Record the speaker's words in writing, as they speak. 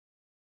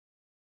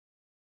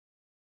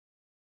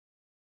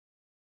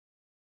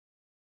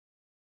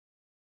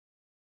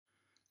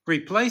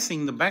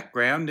Replacing the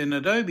background in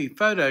Adobe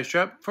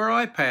Photoshop for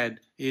iPad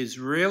is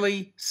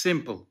really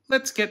simple.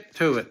 Let's get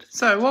to it.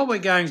 So what we're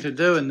going to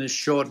do in this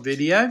short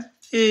video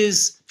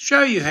is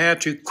show you how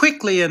to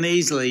quickly and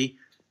easily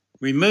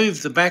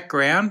remove the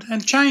background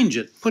and change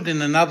it. Put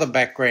in another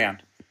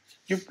background.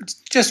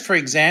 Just for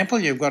example,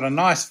 you've got a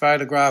nice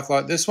photograph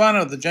like this one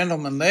of the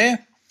gentleman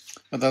there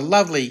with a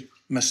lovely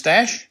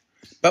moustache.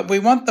 But we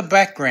want the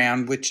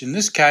background, which in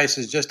this case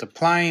is just a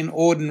plain,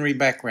 ordinary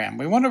background.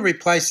 We want to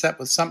replace that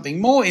with something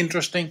more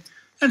interesting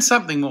and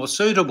something more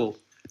suitable.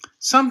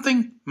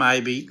 Something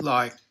maybe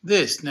like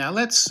this. Now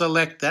let's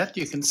select that.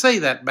 You can see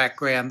that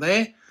background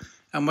there.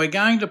 And we're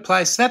going to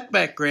place that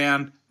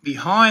background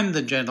behind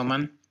the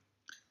gentleman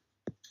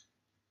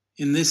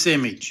in this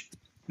image.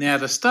 Now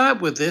to start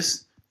with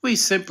this, we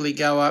simply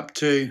go up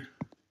to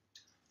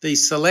the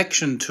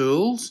selection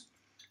tools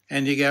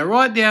and you go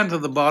right down to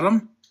the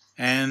bottom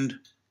and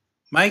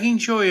making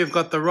sure you've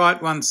got the right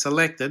one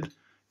selected,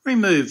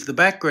 remove the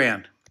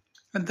background.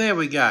 And there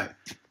we go.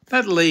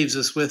 That leaves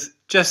us with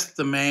just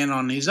the man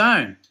on his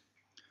own.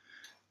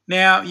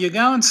 Now you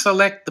go and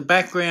select the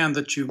background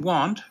that you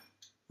want,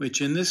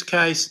 which in this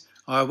case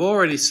I've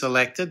already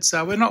selected,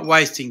 so we're not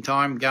wasting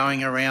time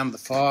going around the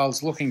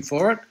files looking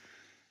for it.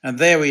 And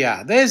there we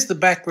are. There's the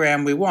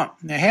background we want.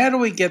 Now how do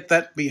we get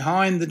that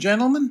behind the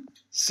gentleman?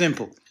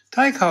 Simple.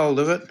 Take hold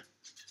of it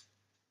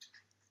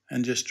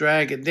and just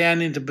drag it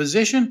down into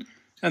position.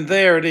 And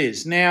there it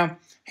is. Now,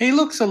 he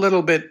looks a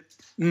little bit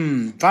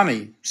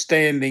funny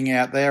standing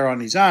out there on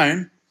his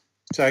own.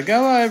 So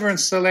go over and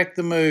select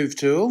the Move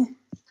tool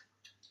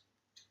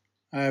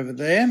over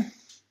there.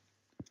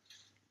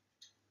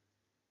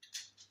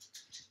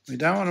 We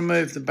don't want to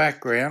move the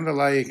background,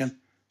 although you can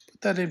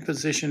put that in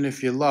position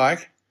if you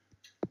like.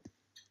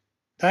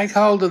 Take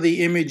hold of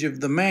the image of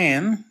the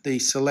man, the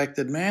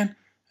selected man,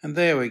 and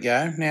there we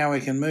go. Now we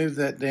can move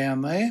that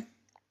down there.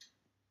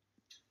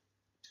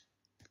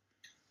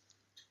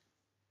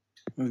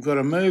 We've got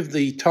to move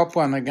the top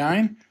one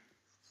again.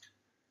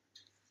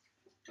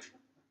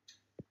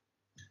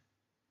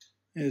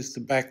 There's the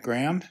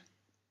background.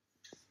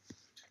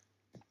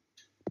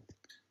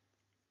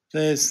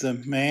 There's the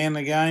man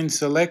again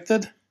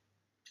selected.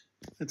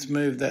 Let's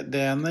move that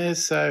down there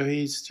so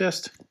he's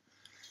just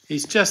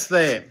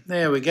there.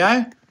 There we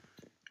go.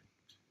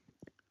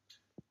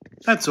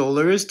 That's all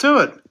there is to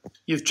it.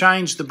 You've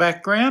changed the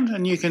background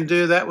and you can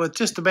do that with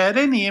just about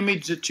any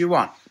image that you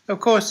want. Of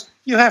course,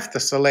 you have to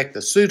select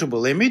a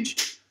suitable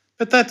image,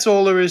 but that's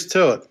all there is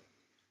to it.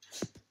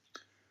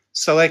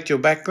 Select your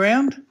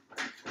background,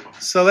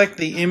 select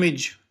the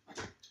image,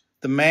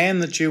 the man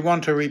that you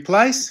want to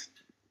replace,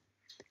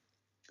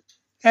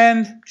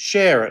 and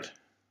share it,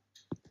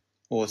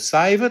 or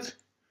save it,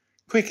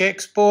 quick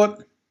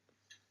export.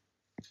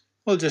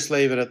 We'll just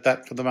leave it at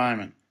that for the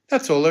moment.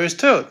 That's all there is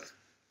to it.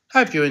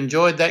 Hope you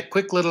enjoyed that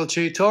quick little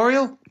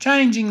tutorial,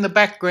 changing the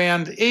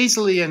background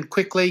easily and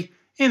quickly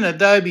in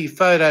Adobe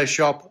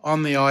Photoshop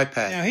on the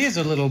iPad. Now here's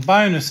a little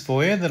bonus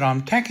for you that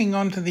I'm tacking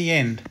on to the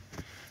end.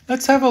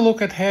 Let's have a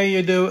look at how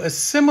you do a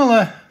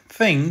similar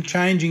thing,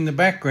 changing the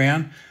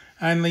background,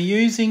 only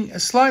using a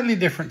slightly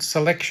different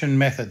selection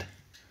method.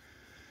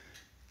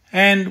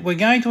 And we're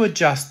going to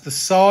adjust the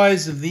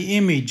size of the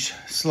image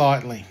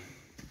slightly.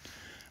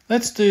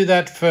 Let's do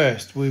that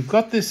first. We've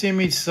got this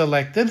image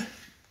selected.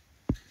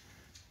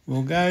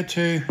 We'll go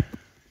to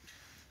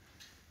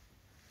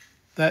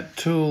that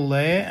tool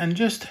there and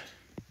just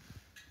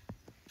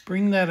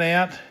bring that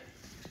out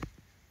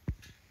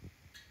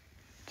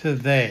to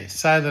there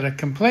so that it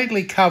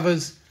completely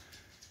covers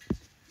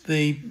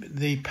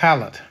the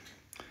palette.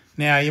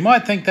 Now you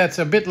might think that's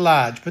a bit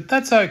large, but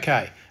that's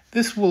okay.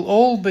 This will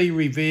all be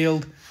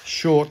revealed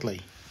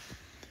shortly.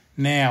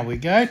 Now we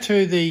go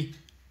to the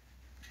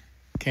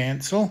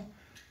cancel,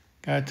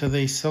 go to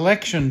the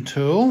selection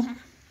tool,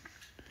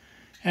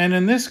 and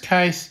in this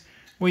case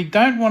we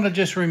don't want to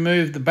just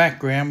remove the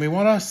background, we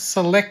want to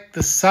select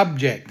the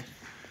subject.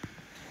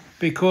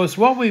 Because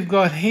what we've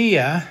got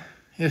here,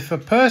 if a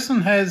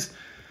person has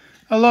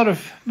a lot of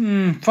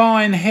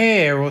fine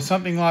hair or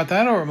something like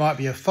that, or it might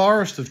be a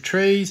forest of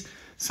trees,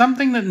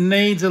 something that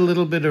needs a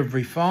little bit of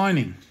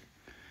refining.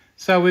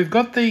 So we've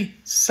got the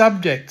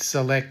subject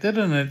selected,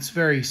 and it's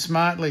very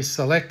smartly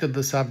selected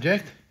the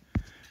subject.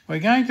 We're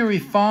going to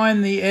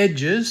refine the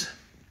edges.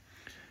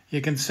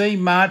 You can see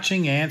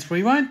marching ants.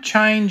 We won't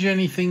change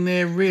anything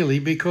there really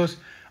because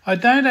I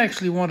don't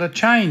actually want to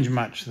change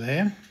much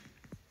there.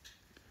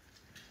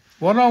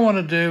 What I want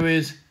to do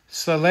is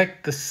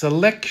select the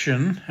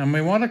selection, and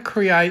we want to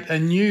create a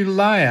new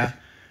layer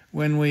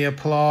when we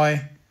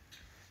apply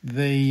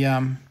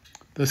the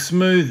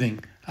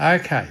smoothing.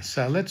 Okay,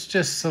 so let's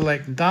just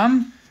select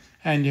done,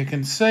 and you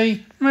can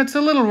see it's a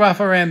little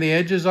rough around the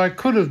edges. I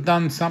could have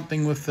done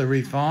something with the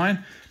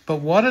refine, but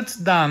what it's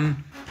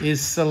done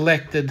is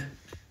selected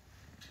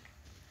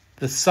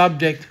the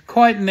subject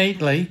quite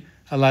neatly,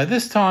 although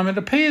this time it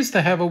appears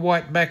to have a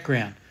white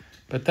background,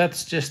 but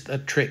that's just a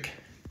trick.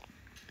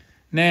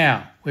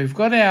 Now, we've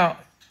got our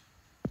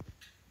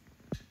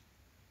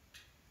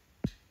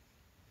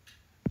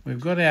We've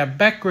got our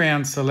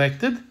background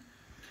selected.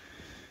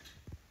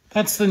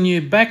 That's the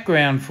new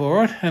background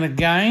for it. And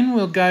again,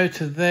 we'll go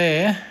to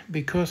there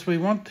because we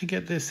want to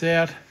get this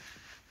out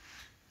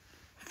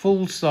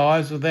full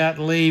size without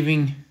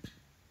leaving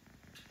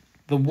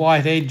the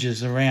white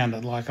edges around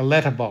it like a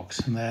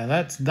letterbox. Now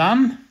that's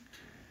done.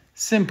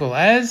 Simple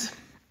as.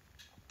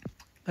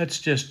 Let's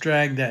just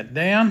drag that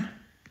down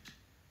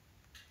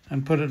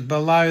and put it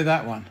below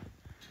that one.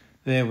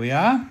 There we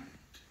are.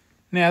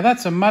 Now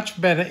that's a much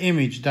better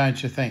image,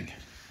 don't you think?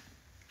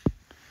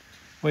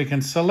 We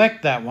can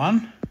select that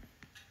one,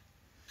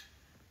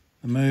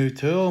 the move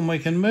tool, and we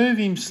can move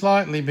him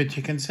slightly, but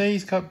you can see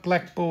he's got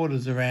black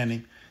borders around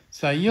him.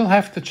 So you'll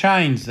have to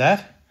change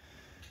that,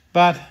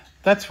 but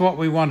that's what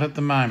we want at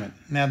the moment.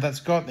 Now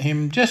that's got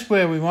him just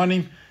where we want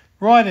him,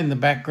 right in the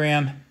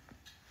background,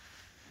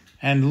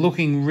 and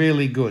looking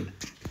really good.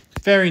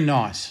 Very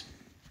nice.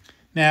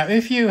 Now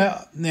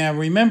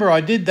remember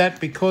I did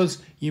that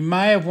because you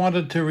may have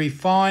wanted to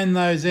refine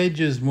those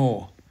edges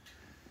more,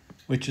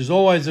 which is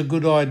always a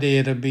good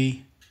idea to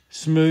be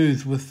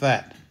smooth with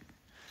that.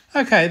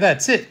 Okay,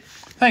 that's it.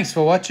 Thanks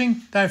for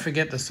watching. Don't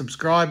forget to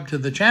subscribe to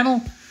the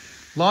channel,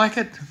 like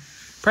it,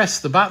 press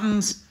the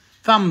buttons,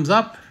 thumbs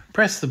up,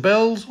 press the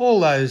bells, all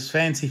those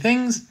fancy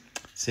things.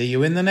 See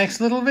you in the next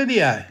little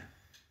video.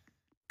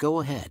 Go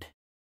ahead.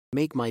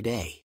 Make my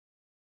day.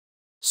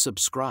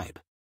 Subscribe.